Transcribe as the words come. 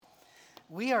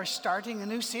We are starting a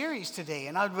new series today,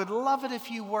 and I would love it if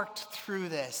you worked through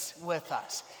this with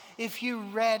us. If you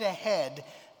read ahead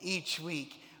each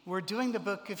week, we're doing the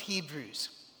book of Hebrews.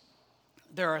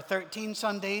 There are 13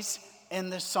 Sundays in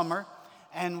the summer,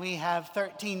 and we have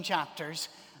 13 chapters.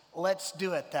 Let's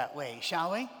do it that way,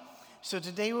 shall we? So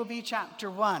today will be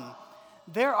chapter 1.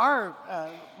 There are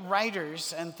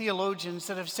writers and theologians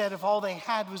that have said if all they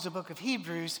had was the book of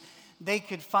Hebrews, they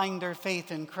could find their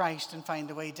faith in Christ and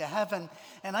find a way to heaven.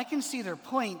 And I can see their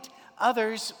point.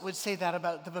 Others would say that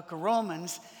about the book of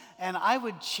Romans, and I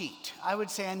would cheat. I would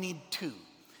say I need two.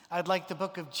 I'd like the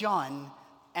book of John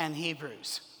and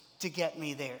Hebrews to get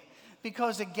me there.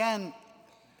 Because again,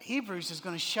 Hebrews is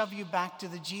going to shove you back to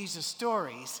the Jesus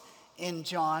stories in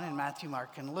John and Matthew,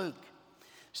 Mark, and Luke.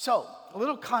 So, a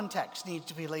little context needs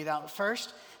to be laid out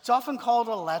first. It's often called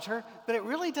a letter, but it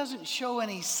really doesn't show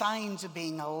any signs of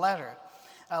being a letter.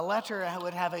 A letter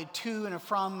would have a to and a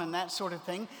from and that sort of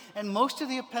thing, and most of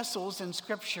the epistles in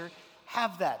Scripture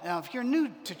have that. Now, if you're new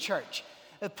to church,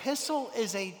 epistle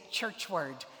is a church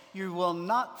word. You will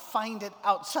not find it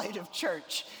outside of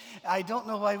church. I don't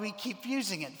know why we keep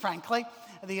using it, frankly.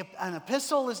 An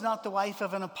epistle is not the wife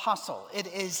of an apostle. It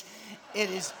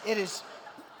is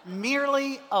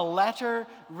merely a letter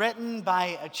written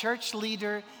by a church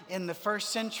leader in the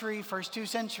first two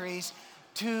centuries,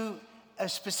 to a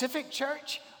specific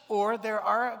church, or there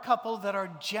are a couple that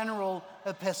are general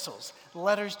epistles,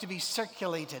 letters to be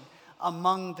circulated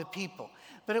among the people.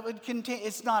 But it would contain,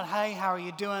 it's not, hi, how are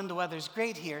you doing? The weather's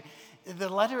great here. The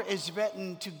letter is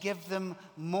written to give them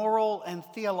moral and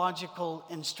theological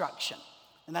instruction.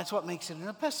 And that's what makes it an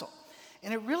epistle.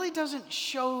 And it really doesn't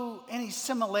show any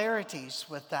similarities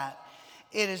with that.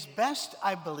 It is best,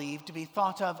 I believe, to be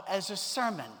thought of as a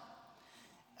sermon.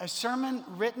 A sermon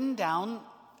written down,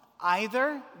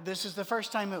 either this is the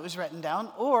first time it was written down,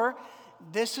 or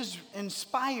this is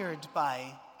inspired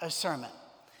by a sermon.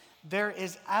 There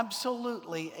is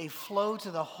absolutely a flow to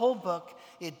the whole book.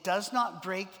 It does not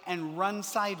break and run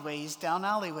sideways down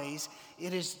alleyways.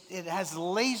 It has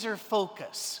laser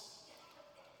focus.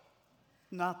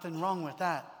 Nothing wrong with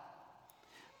that.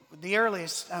 The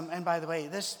earliest, and by the way,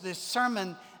 this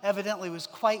sermon evidently was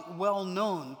quite well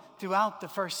known throughout the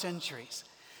first centuries.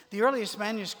 The earliest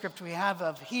manuscript we have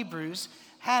of Hebrews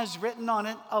has written on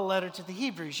it a letter to the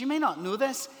Hebrews. You may not know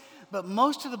this, but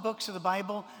most of the books of the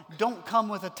Bible don't come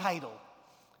with a title.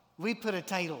 We put a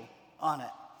title on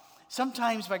it.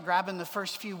 Sometimes by grabbing the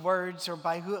first few words or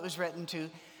by who it was written to.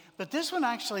 But this one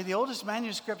actually, the oldest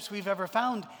manuscripts we've ever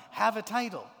found have a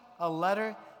title. A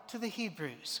letter to the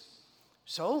Hebrews.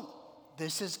 So,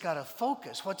 this has got a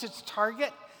focus. What's its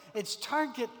target? Its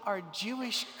target are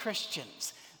Jewish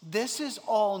Christians. This is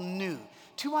all new.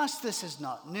 To us, this is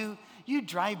not new. You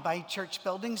drive by church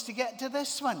buildings to get to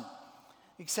this one.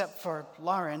 Except for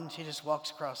Lauren, she just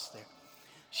walks across there.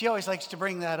 She always likes to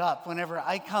bring that up whenever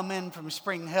I come in from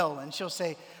Spring Hill, and she'll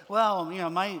say, well,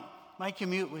 my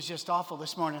commute was just awful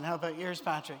this morning. How about yours,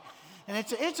 Patrick? And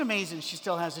it's amazing she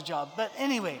still has a job. But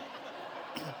anyway,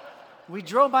 we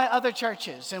drove by other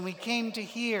churches and we came to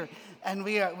here, and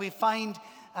we find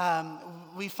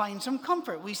some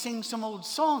comfort. We sing some old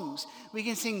songs. We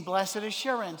can sing Blessed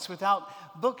Assurance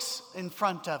without books in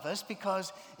front of us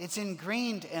because it's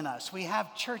ingrained in us. We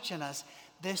have church in us.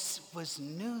 This was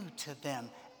new to them.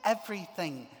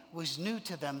 Everything was new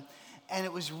to them, and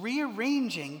it was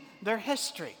rearranging their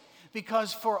history.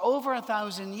 Because for over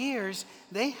 1,000 years,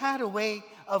 they had a way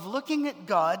of looking at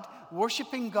God,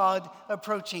 worshiping God,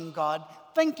 approaching God,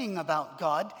 thinking about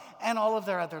God, and all of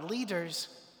their other leaders.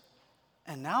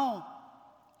 And now,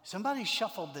 somebody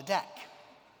shuffled the deck.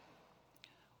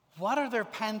 What are their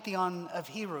pantheon of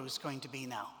heroes going to be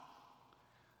now?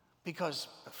 Because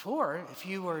before, if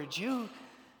you were a Jew,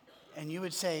 and you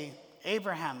would say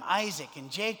Abraham, Isaac, and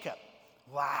Jacob,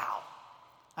 wow.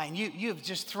 And you've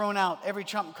just thrown out every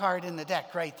trump card in the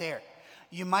deck right there.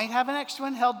 You might have an extra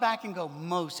one held back and go,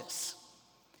 Moses.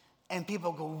 And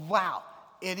people go, wow,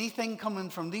 anything coming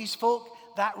from these folk,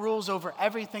 that rules over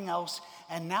everything else.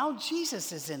 And now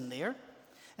Jesus is in there.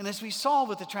 And as we saw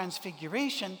with the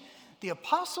Transfiguration, the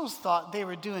apostles thought they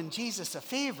were doing Jesus a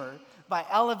favor by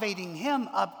elevating him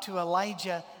up to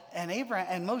Elijah and Abraham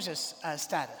and Moses'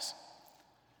 status.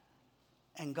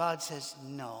 And God says,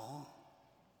 no.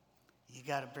 You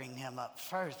got to bring him up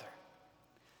further.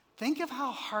 Think of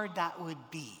how hard that would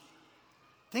be.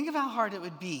 Think of how hard it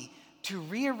would be to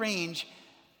rearrange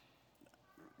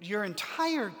your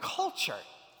entire culture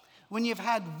when you've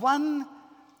had one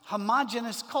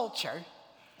homogeneous culture,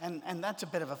 and that's a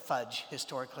bit of a fudge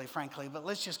historically, frankly, but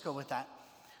let's just go with that.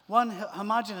 One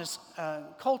homogeneous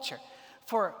culture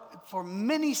for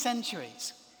many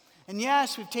centuries. And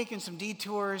yes, we've taken some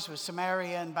detours with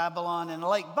Samaria and Babylon and the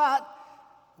like, but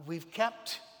we've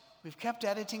kept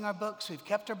editing our books. We've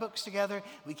kept our books together.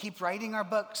 We keep writing our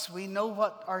books. We know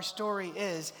what our story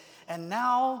is. And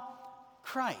now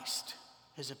Christ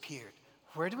has appeared.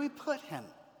 Where do we put him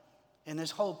in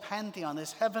this whole pantheon,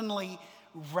 this heavenly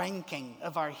ranking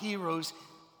of our heroes?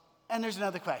 And there's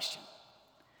another question.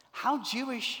 How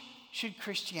Jewish should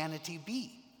Christianity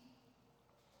be?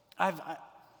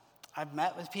 I've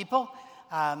met with people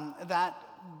that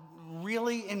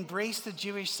really embrace the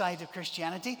Jewish side of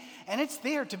Christianity, and it's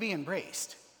there to be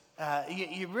embraced.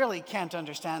 You really can't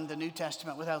understand the New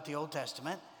Testament without the Old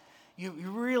Testament. You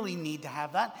really need to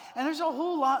have that. And there's a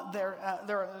whole lot there,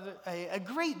 a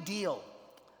great deal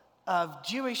of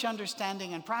Jewish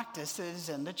understanding and practice that is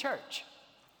in the church.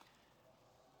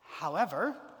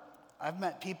 However, I've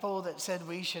met people that said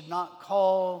we should not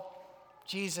call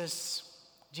Jesus,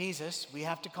 we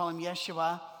have to call him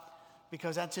Yeshua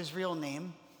because that's his real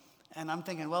name. And I'm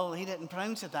thinking, well, he didn't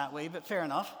pronounce it that way, but fair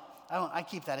enough. I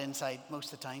keep that inside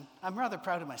most of the time. I'm rather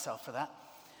proud of myself for that.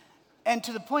 And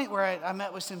to the point where I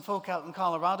met with some folk out in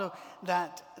Colorado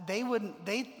that they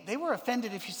were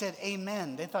offended if you said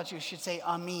amen. They thought you should say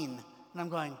amen. And I'm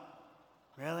going,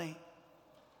 really?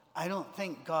 I don't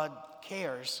think God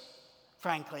cares,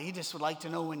 frankly. He just would like to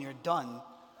know when you're done.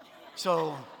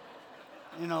 So,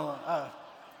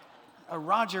 a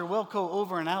Roger Wilco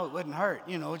over and out wouldn't hurt,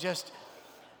 just,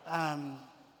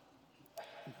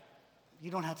 you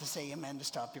don't have to say amen to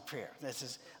stop your prayer.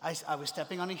 I was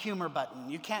stepping on a humor button.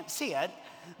 You can't see it.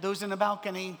 Those in the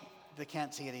balcony, they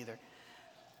can't see it either.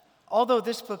 Although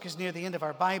this book is near the end of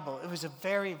our Bible, it was a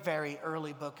very, very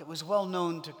early book. It was well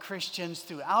known to Christians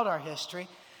throughout our history.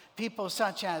 People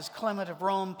such as Clement of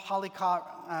Rome,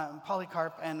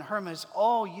 Polycarp, and Hermas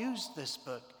all used this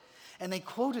book, and they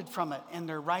quoted from it in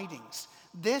their writings.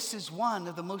 This is one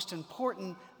of the most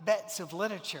important bits of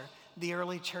literature the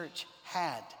early church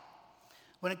had.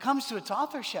 When it comes to its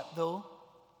authorship, though,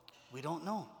 we don't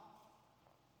know.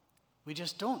 We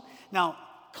just don't. Now,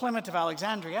 Clement of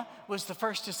Alexandria was the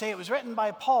first to say it was written by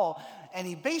Paul, and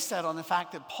he based that on the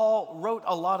fact that Paul wrote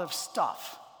a lot of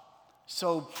stuff.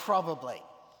 So probably.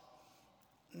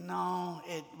 No,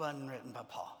 it wasn't written by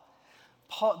Paul.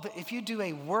 If you do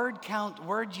a word count,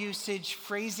 word usage,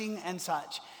 phrasing, and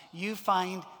such, you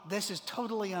find this is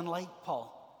totally unlike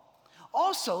Paul.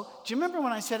 Also, do you remember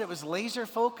when I said it was laser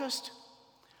focused?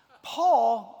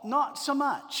 Paul, not so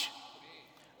much.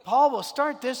 Paul will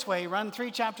start this way, run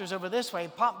 3 chapters over this way,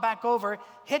 pop back over,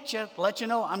 hit you, let you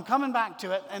know I'm coming back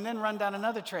to it, and then run down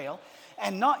another trail,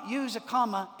 and not use a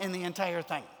comma in the entire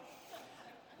thing.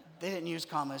 They didn't use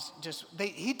commas.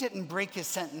 He didn't break his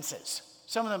sentences.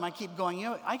 Some of them I keep going,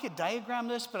 I could diagram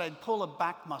this, but I'd pull a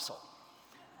back muscle.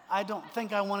 I don't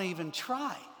think I want to even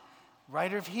try.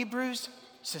 Writer of Hebrews,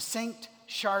 succinct,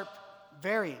 sharp,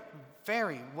 very,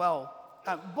 very well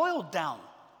boiled down.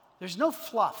 There's no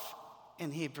fluff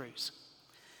in Hebrews.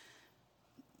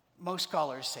 Most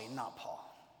scholars say not Paul.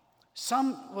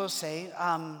 Some will say,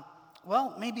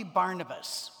 maybe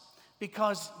Barnabas,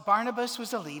 because Barnabas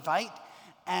was a Levite,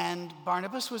 and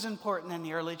Barnabas was important in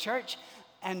the early church,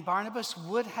 and Barnabas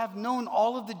would have known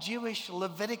all of the Jewish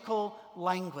Levitical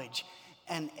language.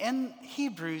 And in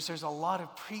Hebrews, there's a lot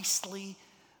of priestly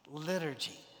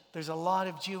liturgy. There's a lot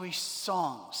of Jewish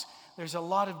songs. There's a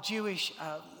lot of Jewish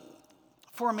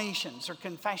formations or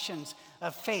confessions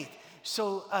of faith.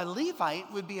 So a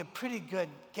Levite would be a pretty good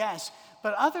guess.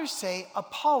 But others say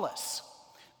Apollos,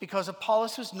 because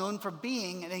Apollos was known for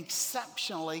being an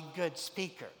exceptionally good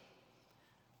speaker.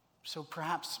 So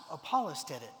perhaps Apollos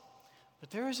did it. But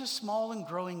there is a small and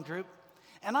growing group,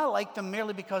 and I like them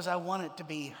merely because I want it to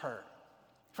be her,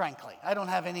 frankly. I don't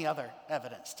have any other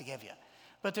evidence to give you.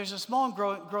 But there's a small and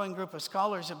growing group of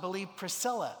scholars that believe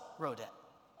Priscilla wrote it,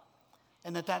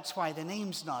 and that's why the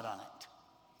name's not on it.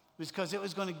 It was because it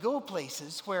was going to go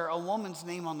places where a woman's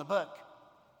name on the book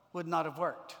would not have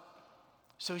worked.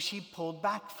 So she pulled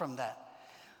back from that.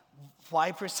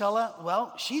 Why Priscilla?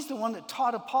 Well, she's the one that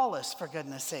taught Apollos, for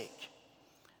goodness sake.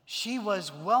 She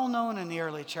was well known in the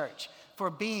early church for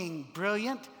being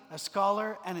brilliant, a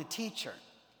scholar, and a teacher.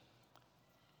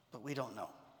 But we don't know.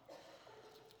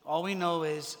 All we know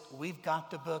is we've got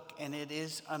the book, and it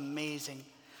is amazing.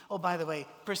 Oh, by the way,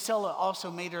 Priscilla also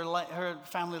made her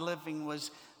family living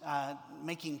was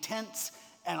making tents,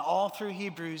 and all through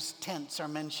Hebrews, tents are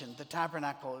mentioned, the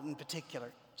tabernacle in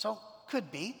particular. So,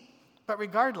 could be. But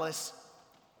regardless,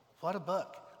 what a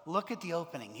book. Look at the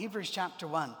opening. Hebrews chapter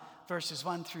 1, verses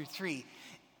 1 through 3.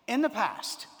 In the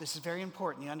past, this is very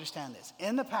important, you understand this.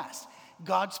 In the past,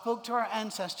 God spoke to our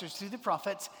ancestors through the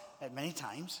prophets at many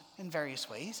times in various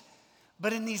ways.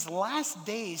 But in these last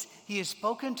days, he has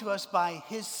spoken to us by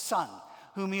his Son,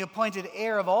 whom he appointed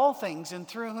heir of all things, and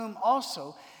through whom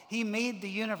also he made the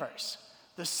universe.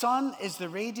 The Son is the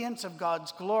radiance of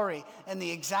God's glory and the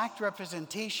exact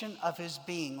representation of his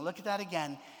being. Look at that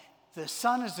again. The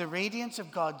Son is the radiance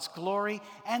of God's glory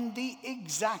and the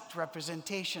exact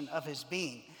representation of his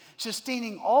being,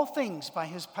 sustaining all things by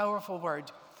his powerful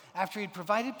word. After he'd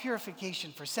provided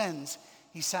purification for sins,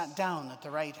 he sat down at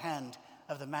the right hand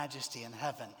of the majesty in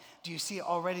heaven. Do you see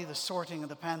already the sorting of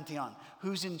the pantheon?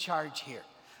 Who's in charge here?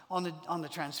 On the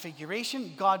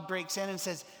transfiguration, God breaks in and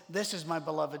says, this is my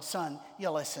beloved Son, you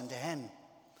listen to him.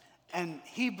 And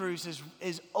Hebrews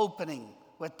is opening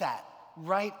with that,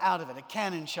 right out of it, a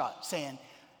cannon shot, saying,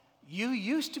 you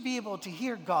used to be able to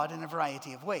hear God in a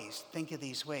variety of ways. Think of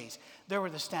these ways. There were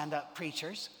the stand-up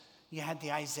preachers. You had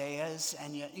the Isaiahs,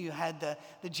 and you had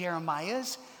the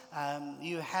Jeremiahs.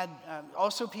 You had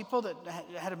also people that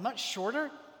had a much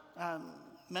shorter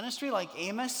ministry, like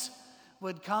Amos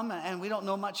would come, and we don't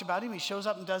know much about him. He shows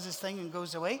up and does his thing and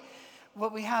goes away.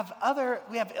 But we have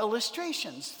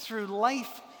illustrations through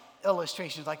life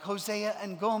illustrations, like Hosea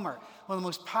and Gomer, one of the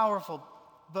most powerful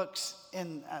books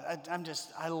in,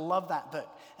 I love that book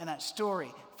and that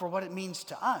story for what it means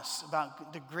to us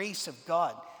about the grace of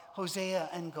God, Hosea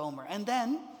and Gomer. And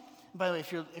then, by the way,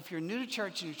 if you're new to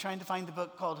church and you're trying to find the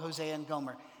book called Hosea and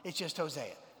Gomer, it's just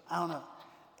Hosea. I don't know.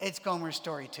 It's Gomer's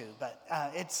story too, but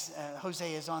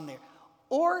Hosea is on there.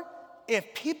 Or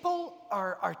if people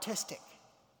are artistic,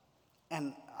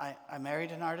 and I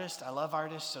married an artist, I love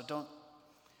artists,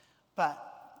 but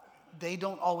they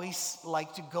don't always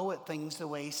like to go at things the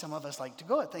way some of us like to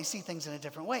go at. They see things in a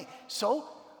different way. So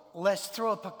let's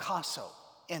throw a Picasso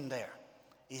in there.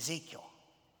 Ezekiel.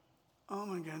 Oh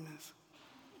my goodness.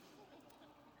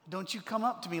 Don't you come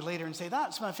up to me later and say,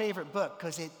 that's my favorite book,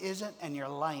 because it isn't, and you're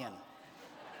lying.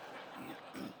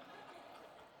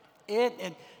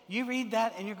 You read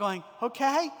that and you're going,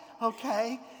 okay.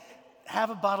 Have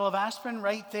a bottle of aspirin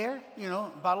right there, a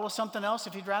bottle of something else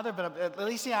if you'd rather, but at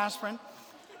least the aspirin.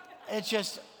 It's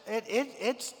just,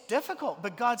 it's difficult.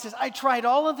 But God says, I tried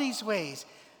all of these ways.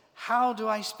 How do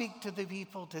I speak to the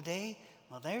people today?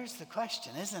 Well, there's the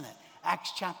question, isn't it?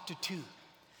 Acts chapter 2.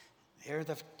 There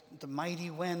the mighty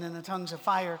wind and the tongues of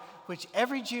fire, which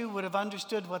every Jew would have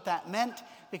understood what that meant,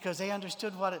 because they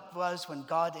understood what it was when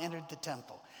God entered the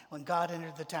temple. When God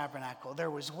entered the tabernacle,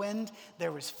 there was wind,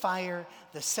 there was fire,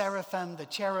 the seraphim, the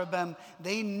cherubim.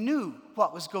 They knew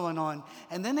what was going on.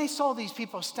 And then they saw these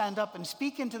people stand up and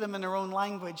speak into them in their own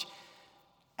language.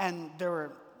 And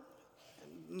there's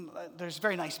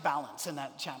very nice balance in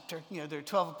that chapter. There are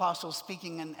 12 apostles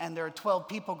speaking, and there are 12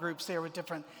 people groups there with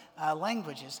different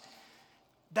languages.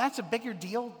 That's a bigger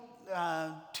deal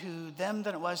to them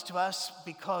than it was to us,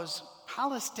 because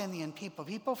Palestinian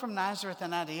people from Nazareth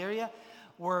and that area,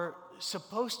 were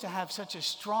supposed to have such a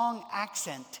strong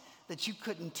accent that you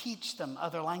couldn't teach them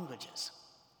other languages.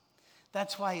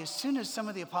 That's why as soon as some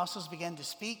of the apostles began to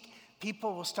speak,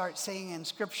 people will start saying in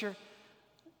Scripture,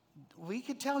 we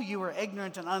could tell you were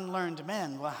ignorant and unlearned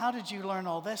men. Well, how did you learn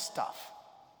all this stuff?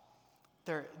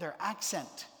 Their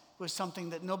accent was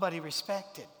something that nobody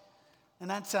respected. And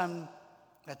that's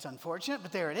unfortunate,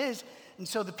 but there it is. And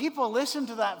so the people listen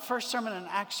to that first sermon in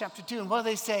Acts chapter 2, and what do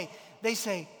they say? They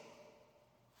say,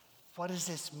 what does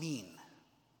this mean?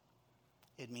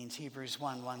 It means Hebrews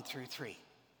 1:1-3.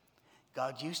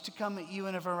 God used to come at you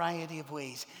in a variety of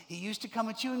ways. He used to come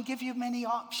at you and give you many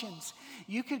options.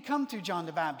 You could come through John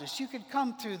the Baptist. You could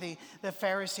come through the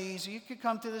Pharisees. Or you could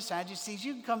come through the Sadducees.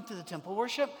 You could come through the temple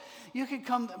worship. You could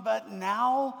come, but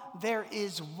now there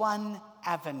is one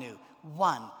avenue.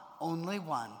 Only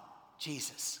one,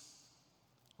 Jesus.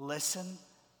 Listen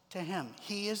to him.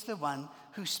 He is the one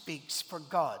who speaks for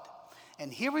God. And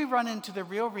here we run into the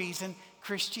real reason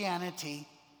Christianity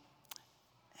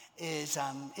is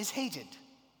hated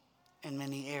in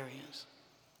many areas.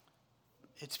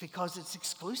 It's because it's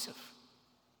exclusive.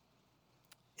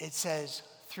 It says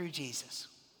through Jesus,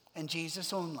 and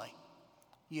Jesus only.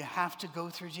 You have to go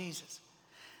through Jesus.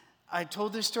 I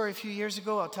told this story a few years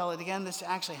ago. I'll tell it again. This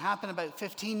actually happened about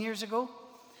 15 years ago.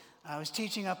 I was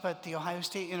teaching up at the Ohio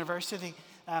State University,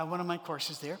 one of my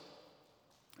courses there.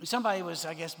 Somebody was,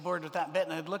 I guess, bored with that bit,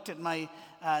 and I'd looked at my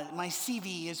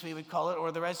CV, as we would call it,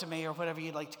 or the resume, or whatever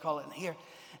you'd like to call it in here.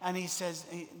 And they said,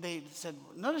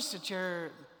 notice that you're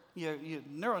a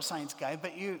neuroscience guy,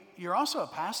 but you're also a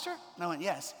pastor? And I went,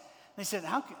 yes. And they said,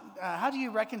 how do you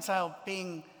reconcile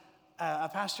being a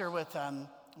pastor with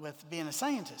being a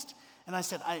scientist? And I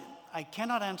said, I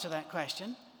cannot answer that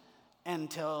question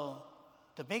until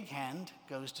the big hand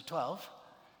goes to 12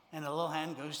 and the little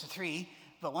hand goes to 3.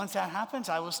 But once that happens,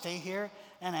 I will stay here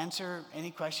and answer any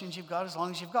questions you've got as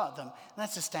long as you've got them. And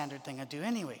that's the standard thing I do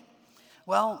anyway.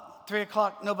 Well, 3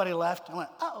 o'clock, nobody left. I went,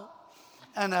 uh-oh.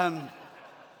 And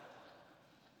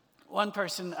one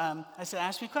person, I said,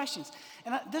 ask me questions.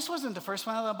 And this wasn't the first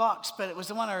one out of the box, but it was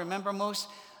the one I remember most.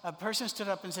 A person stood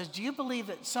up and says, do you believe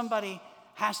that somebody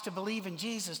has to believe in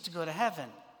Jesus to go to heaven?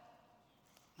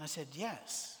 And I said,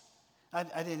 yes. I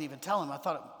didn't even tell him. I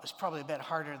thought it was probably a bit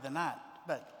harder than that.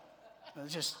 But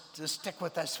let's just stick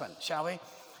with this one, shall we?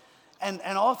 And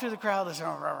all through the crowd, they said,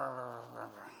 rah, rah, rah, rah, rah.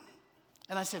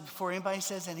 And I said, before anybody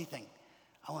says anything,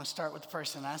 I want to start with the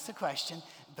person that asked the question,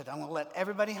 but I'm going to let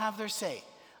everybody have their say.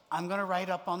 I'm going to write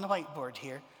up on the whiteboard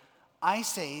here. I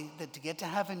say that to get to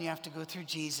heaven, you have to go through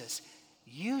Jesus.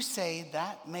 You say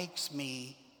that makes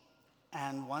me,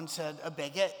 and one said a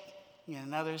bigot,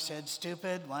 another said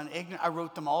stupid, one ignorant. I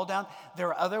wrote them all down. There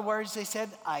are other words they said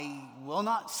I will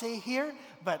not say here,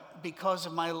 but because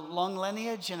of my long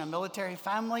lineage in a military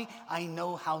family, I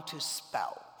know how to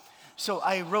spell. So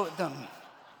I wrote them.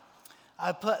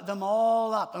 I put them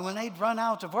all up. And when they'd run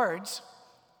out of words,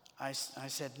 I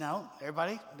said, no,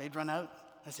 everybody, they'd run out.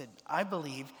 I said, I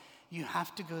believe you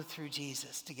have to go through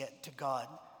Jesus to get to God.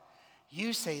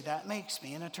 You say that makes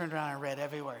me. And I turned around and read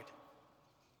every word.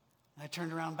 And I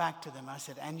turned around back to them. I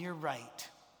said, and you're right,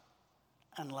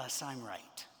 unless I'm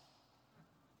right.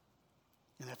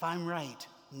 And if I'm right,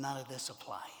 none of this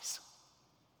applies.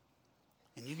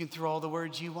 And you can throw all the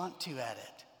words you want to at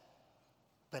it,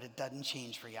 but it doesn't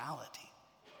change reality.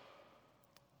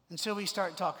 And so we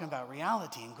start talking about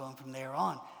reality and going from there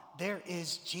on. There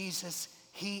is Jesus.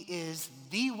 He is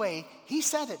the way. He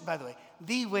said it, by the way,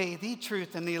 the way, the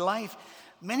truth, and the life.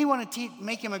 Many want to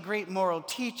make him a great moral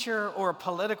teacher or a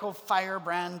political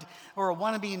firebrand or a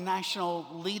wannabe national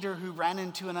leader who ran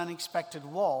into an unexpected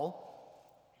wall.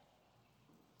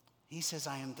 He says,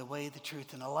 I am the way, the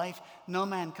truth, and the life. No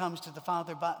man comes to the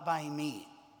Father but by me.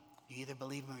 You either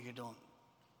believe him or you don't.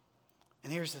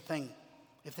 And here's the thing.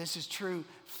 If this is true,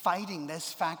 fighting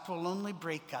this fact will only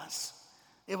break us.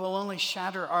 It will only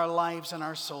shatter our lives and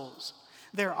our souls.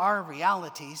 There are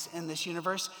realities in this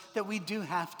universe that we do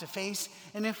have to face,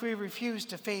 and if we refuse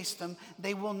to face them,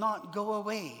 they will not go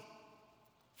away,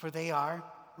 for they are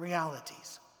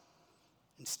realities.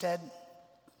 Instead,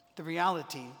 the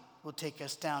reality will take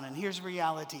us down. And here's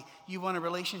reality. You want a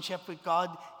relationship with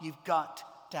God, you've got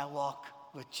to walk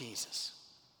with Jesus,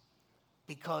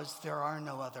 because there are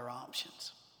no other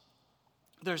options.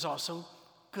 There's also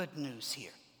good news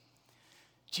here.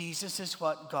 Jesus is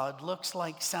what God looks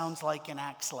like, sounds like, and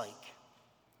acts like.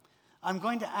 I'm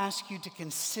going to ask you to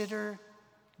consider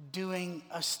doing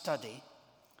a study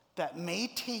that may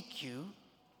take you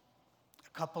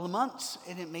a couple of months,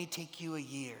 and it may take you a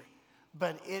year.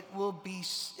 But it'll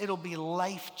be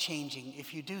life-changing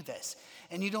if you do this.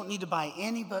 And you don't need to buy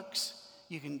any books.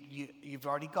 You've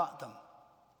already got them.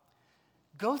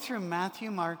 Go through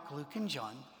Matthew, Mark, Luke, and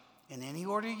John in any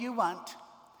order you want.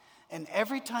 And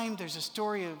every time there's a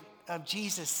story of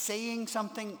Jesus saying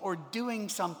something or doing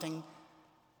something,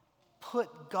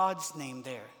 put God's name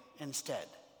there instead.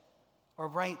 Or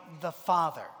write the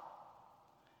Father.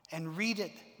 And read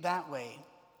it that way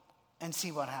and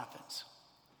see what happens.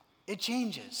 It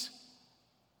changes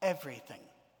everything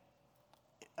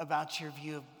about your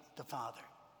view of the Father.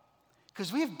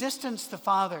 Because we have distanced the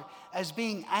Father as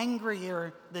being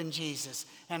angrier than Jesus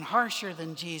and harsher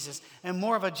than Jesus and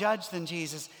more of a judge than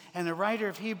Jesus. And the writer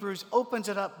of Hebrews opens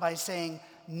it up by saying,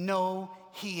 no,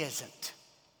 he isn't.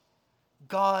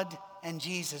 God and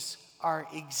Jesus are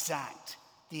exact,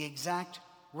 the exact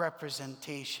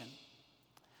representation.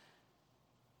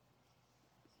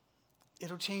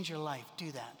 It'll change your life.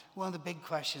 Do that. One of the big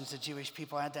questions the Jewish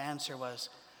people had to answer was,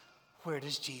 where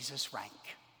does Jesus rank?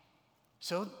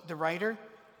 So the writer,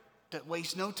 that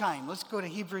wastes no time. Let's go to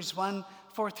Hebrews 1,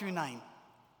 4 through 9.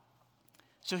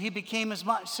 So he became as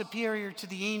much superior to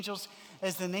the angels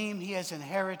as the name he has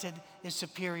inherited is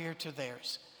superior to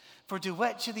theirs. For to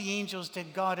which of the angels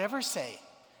did God ever say,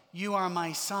 you are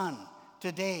my son,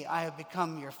 today I have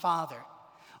become your father?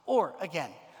 Or again,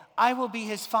 I will be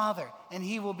his father, and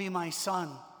he will be my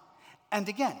son. And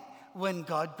again, when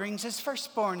God brings his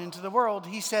firstborn into the world,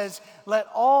 he says, let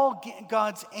all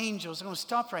God's angels, I'm going to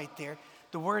stop right there.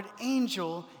 The word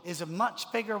angel is a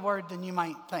much bigger word than you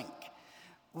might think.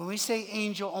 When we say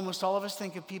angel, almost all of us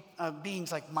think of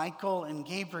beings like Michael and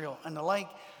Gabriel and the like,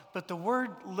 but the word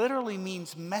literally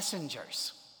means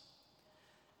messengers.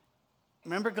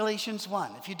 Remember Galatians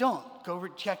 1. If you don't, go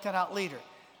check that out later.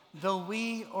 Though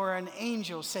we or an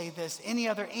angel say this, any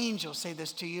other angel say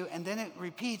this to you, and then it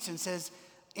repeats and says,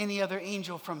 any other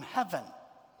angel from heaven.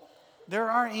 There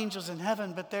are angels in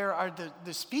heaven, but there are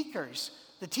the speakers,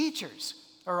 the teachers,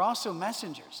 are also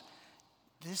messengers.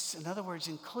 This, in other words,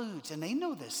 includes, and they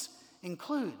know this,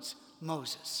 includes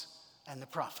Moses and the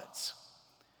prophets.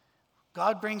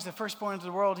 God brings the firstborn into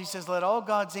the world. He says, let all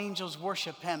God's angels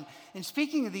worship him. And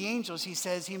speaking of the angels, he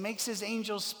says, he makes his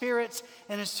angels spirits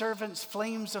and his servants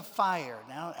flames of fire.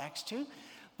 Now, Acts 2.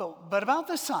 But about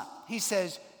the Son, he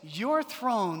says, your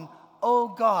throne, O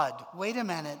God. Wait a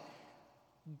minute.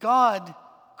 God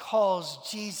calls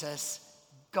Jesus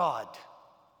God.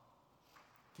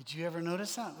 Did you ever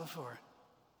notice that before?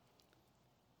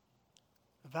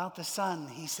 About the Son,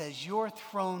 he says, your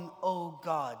throne, O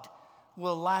God,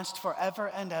 will last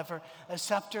forever and ever. A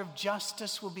scepter of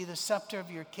justice will be the scepter of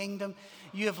your kingdom.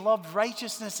 You have loved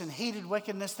righteousness and hated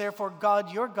wickedness. Therefore,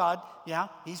 God, your God, yeah,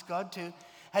 he's God too,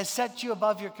 has set you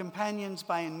above your companions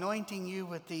by anointing you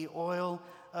with the oil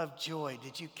of joy.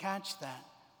 Did you catch that?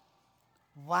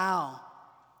 Wow.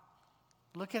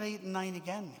 Look at 8 and 9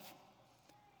 again.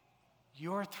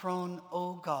 Your throne,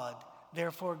 O God.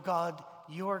 Therefore, God,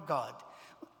 your God.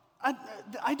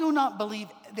 I do not believe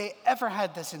they ever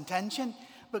had this intention,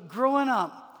 but growing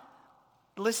up,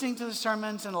 listening to the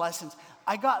sermons and lessons,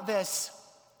 I got this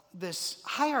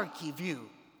hierarchy view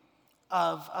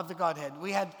of the Godhead.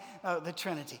 We had the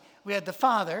Trinity. We had the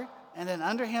Father, and then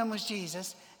under him was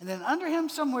Jesus, and then under him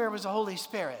somewhere was the Holy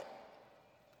Spirit.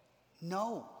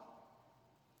 No,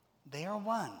 they are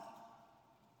one.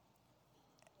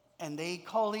 And they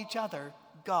call each other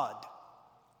God.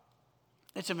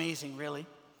 It's amazing, really.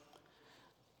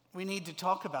 We need to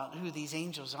talk about who these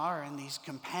angels are and these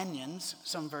companions,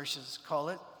 some verses call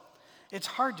it. It's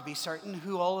hard to be certain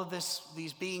who all of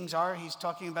these beings are he's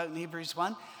talking about in Hebrews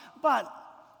 1. But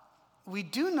we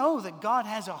do know that God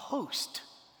has a host,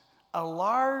 a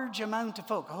large amount of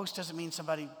folk. A host doesn't mean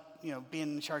somebody,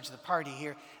 being in charge of the party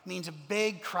here. It means a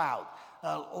big crowd,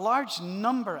 a large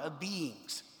number of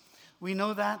beings. We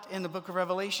know that in the book of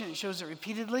Revelation. It shows it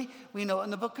repeatedly. We know it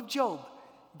in the book of Job.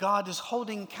 God is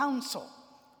holding counsel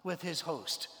with his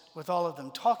host, with all of them,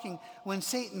 talking when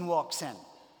Satan walks in.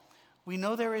 We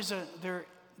know they're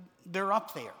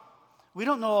up there. We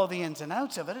don't know all the ins and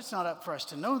outs of it. It's not up for us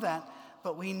to know that.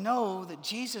 But we know that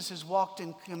Jesus has walked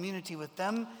in community with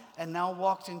them and now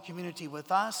walked in community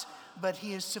with us. But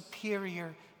he is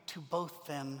superior to both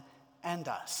them and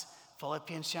us.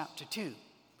 Philippians chapter 2,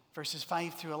 verses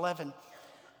 5 through 11.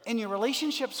 In your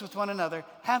relationships with one another,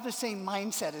 have the same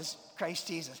mindset as Christ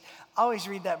Jesus. I always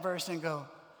read that verse and go,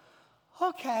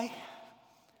 okay,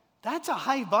 that's a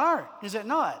high bar, is it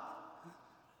not?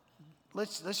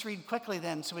 Let's read quickly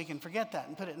then so we can forget that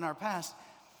and put it in our past.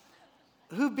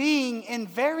 Who being in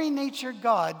very nature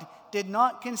God, did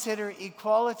not consider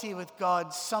equality with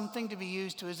God something to be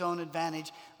used to his own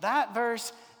advantage. That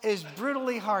verse is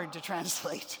brutally hard to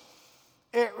translate.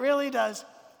 It really does.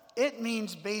 It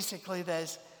means basically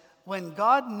this: when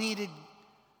God needed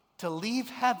to leave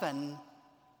heaven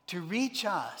to reach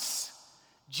us,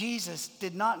 Jesus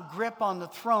did not grip on the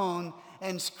throne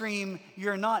and scream,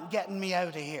 "You're not getting me out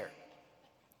of here."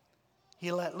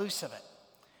 He let loose of it.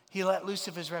 He let loose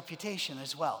of his reputation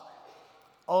as well.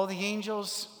 All the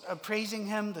angels praising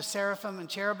him, the seraphim and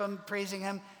cherubim praising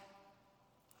him,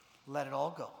 let it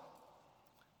all go.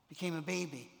 Became a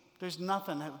baby. There's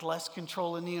nothing with less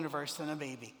control in the universe than a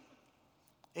baby.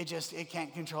 It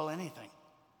can't control anything.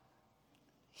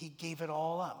 He gave it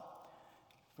all up.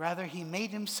 Rather, he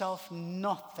made himself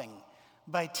nothing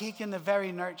by taking the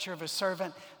very nature of a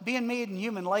servant, being made in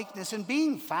human likeness, and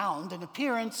being found in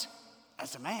appearance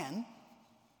as a man.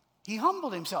 He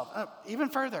humbled himself even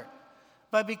further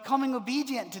by becoming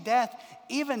obedient to death,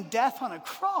 even death on a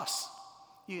cross.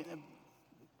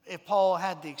 If Paul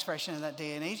had the expression in that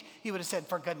day and age, he would have said,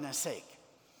 "For goodness sake."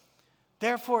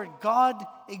 Therefore, God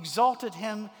exalted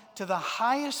him to the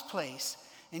highest place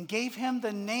and gave him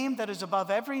the name that is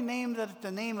above every name, that at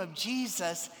the name of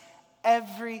Jesus,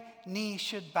 every knee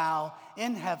should bow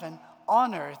in heaven,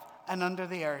 on earth, and under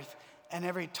the earth, and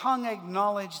every tongue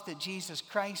acknowledge that Jesus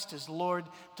Christ is Lord,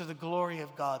 to the glory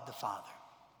of God the Father.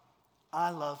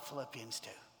 I love Philippians 2.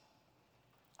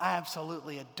 I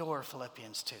absolutely adore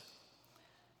Philippians 2.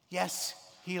 Yes,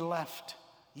 he left.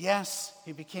 Yes,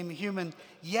 he became a human.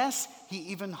 Yes, he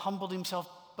even humbled himself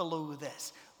below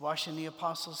this, washing the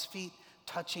apostles' feet,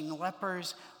 touching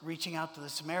lepers, reaching out to the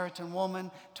Samaritan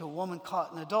woman, to a woman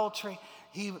caught in adultery.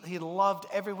 He loved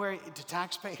everywhere, to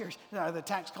taxpayers, the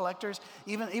tax collectors,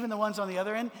 even the ones on the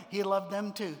other end, he loved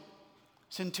them too.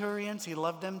 Centurions, he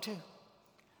loved them too.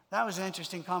 That was an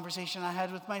interesting conversation I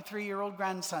had with my 3-year-old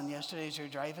grandson yesterday as we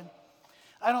were driving.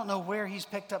 I don't know where he's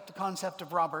picked up the concept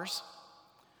of robbers,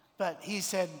 but he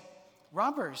said,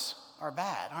 robbers are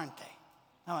bad, aren't they?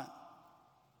 I went,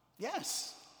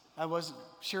 yes. I wasn't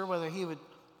sure whether he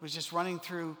was just running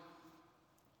through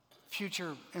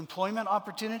future employment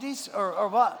opportunities or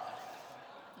what.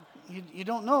 You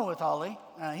don't know with Ollie.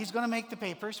 He's going to make the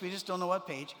papers. We just don't know what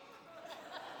page.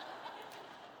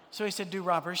 So he said, do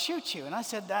robbers shoot you? And I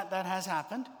said, that has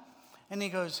happened. And he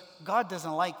goes, God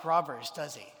doesn't like robbers,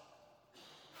 does he?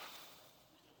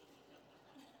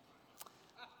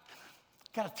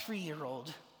 Got a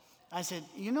 3-year-old. I said,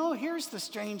 here's the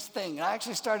strange thing. I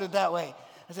actually started that way.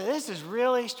 I said, this is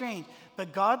really strange.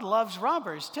 But God loves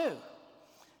robbers too.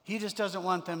 He just doesn't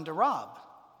want them to rob.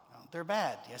 No, they're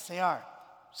bad. Yes, they are.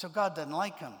 So God doesn't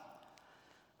like them.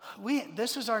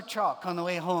 This was our chalk on the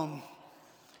way home.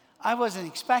 I wasn't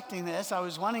expecting this. I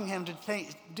was wanting him to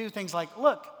do things like,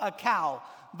 look, a cow.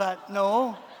 But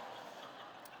no,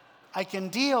 I can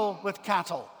deal with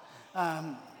cattle.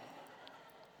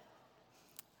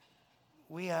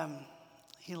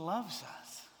 He loves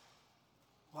us.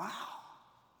 Wow.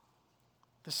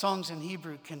 The songs in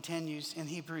Hebrews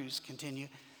continue.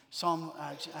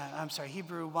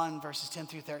 Hebrew 1, verses 10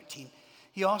 through 13.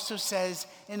 He also says,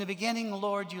 in the beginning,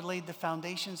 Lord, you laid the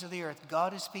foundations of the earth.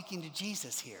 God is speaking to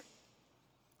Jesus here.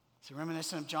 So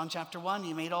reminiscent of John chapter 1,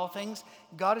 you made all things.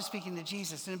 God is speaking to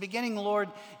Jesus. In the beginning, Lord,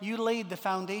 you laid the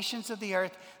foundations of the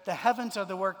earth. The heavens are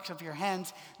the works of your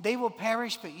hands. They will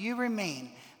perish, but you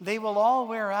remain. They will all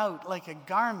wear out like a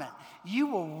garment. You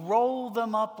will roll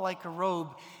them up like a robe.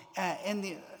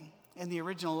 In the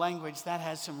original language, that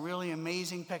has some really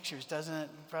amazing pictures, doesn't it,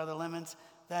 Brother Lemons?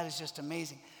 That is just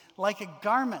amazing. Like a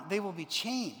garment, they will be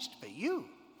changed, but you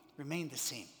remain the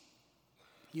same.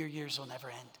 Your years will never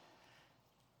end.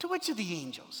 To which of the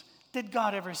angels did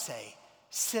God ever say,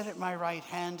 sit at my right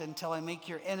hand until I make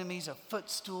your enemies a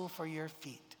footstool for your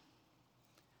feet?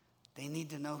 They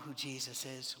need to know who Jesus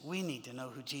is. We need to know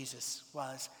who Jesus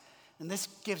was. And this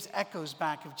gives echoes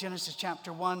back of Genesis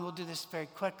chapter 1. We'll do this very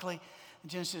quickly.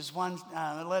 Genesis 1,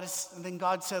 then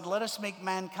God said, let us make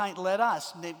mankind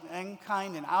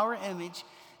in our image,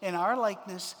 in our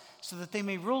likeness, so that they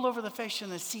may rule over the fish in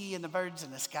the sea and the birds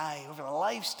in the sky, over the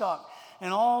livestock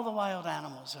and all the wild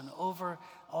animals, and over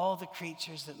all the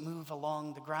creatures that move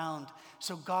along the ground.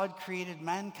 So God created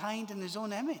mankind in his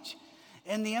own image.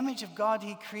 In the image of God,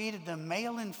 he created them,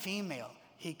 male and female.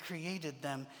 He created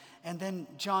them. And then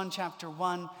John chapter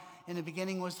 1, in the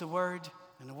beginning was the Word,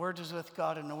 and the Word was with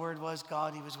God, and the Word was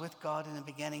God. He was with God in the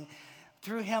beginning.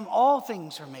 Through him all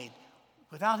things were made.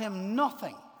 Without him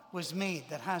nothing was made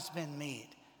that has been made.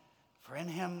 For in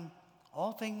him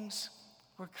all things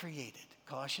were created.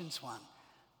 Colossians 1.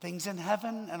 Things in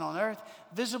heaven and on earth,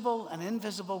 visible and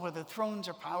invisible, whether thrones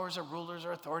or powers or rulers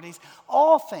or authorities,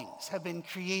 all things have been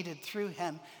created through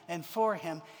him and for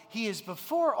him. He is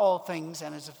before all things,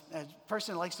 and as a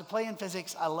person who likes to play in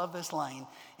physics, I love this line,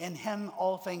 in him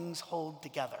all things hold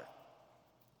together.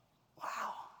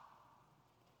 Wow.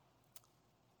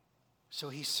 So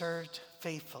he served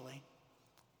faithfully.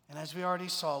 And as we already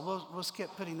saw, we'll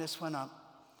skip putting this one up.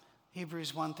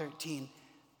 Hebrews 1:13.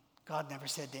 God never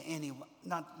said to anyone,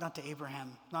 not to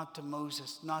Abraham, not to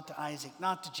Moses, not to Isaac,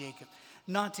 not to Jacob,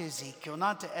 not to Ezekiel,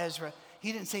 not to Ezra.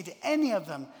 He didn't say to any of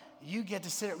them, you get to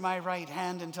sit at my right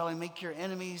hand until I make your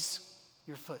enemies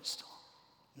your footstool.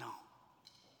 No.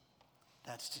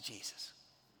 That's to Jesus.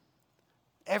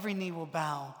 Every knee will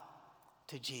bow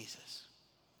to Jesus.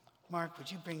 Mark, would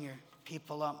you bring your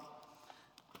people up?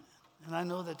 And I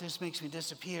know that this makes me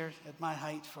disappear at my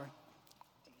height for...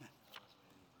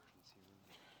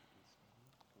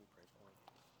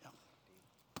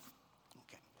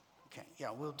 Okay,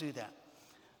 yeah, we'll do that.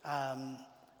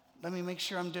 Let me make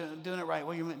sure I'm doing it right.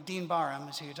 Well, Dean Barham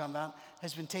is who you're talking about,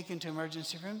 has been taken to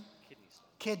emergency room.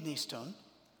 Kidney stone.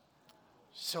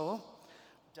 So,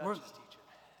 Dutch is teaching.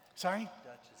 Sorry?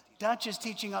 Dutch is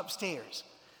teaching upstairs.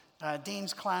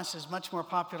 Dean's class is much more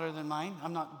popular than mine.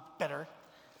 I'm not better.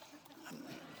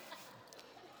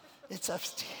 It's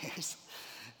upstairs,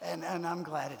 and I'm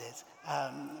glad it is.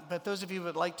 But those of you who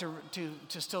would like to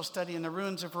still study in the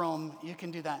ruins of Rome, you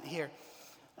can do that here.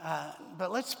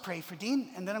 But let's pray for Dean,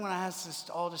 and then I'm going to ask us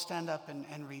all to stand up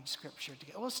and read Scripture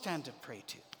together. We'll stand to pray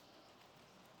too.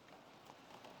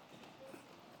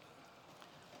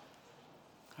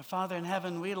 Our Father in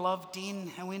heaven, we love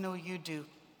Dean, and we know you do.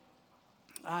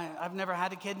 I've never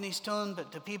had a kidney stone,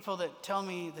 but the people that tell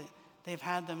me that they've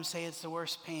had them say it's the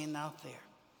worst pain out there.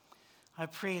 I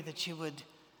pray that you would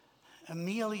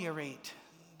ameliorate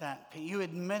that pain. You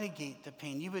would mitigate the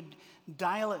pain. You would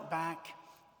dial it back,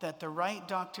 that the right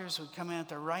doctors would come in at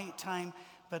the right time,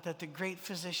 but that the great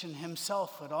physician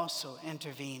himself would also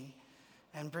intervene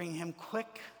and bring him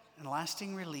quick and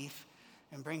lasting relief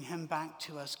and bring him back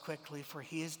to us quickly, for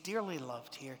he is dearly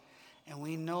loved here, and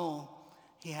we know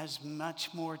he has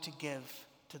much more to give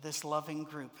to this loving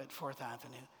group at Fourth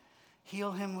Avenue.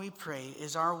 Heal him, we pray,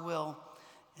 is our will,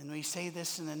 and we say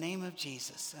this in the name of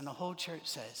Jesus. And the whole church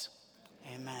says,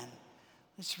 amen.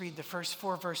 Let's read the first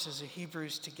 4 verses of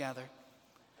Hebrews together.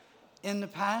 In the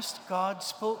past, God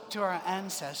spoke to our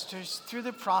ancestors through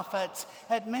the prophets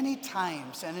at many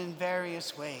times and in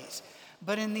various ways.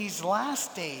 But in these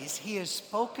last days, he has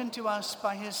spoken to us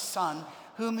by his Son,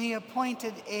 whom he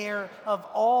appointed heir of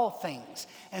all things,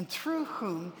 and through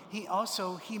whom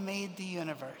he made the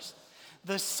universe.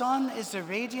 The Son is the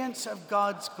radiance of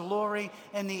God's glory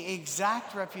and the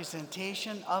exact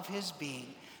representation of his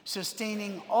being,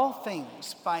 sustaining all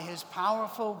things by his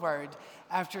powerful word.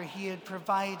 After he had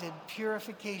provided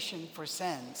purification for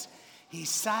sins, he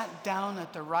sat down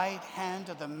at the right hand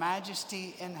of the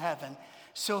Majesty in heaven.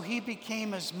 So he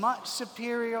became as much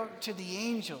superior to the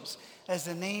angels as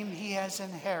the name he has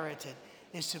inherited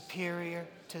is superior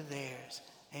to theirs.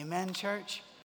 Amen, church?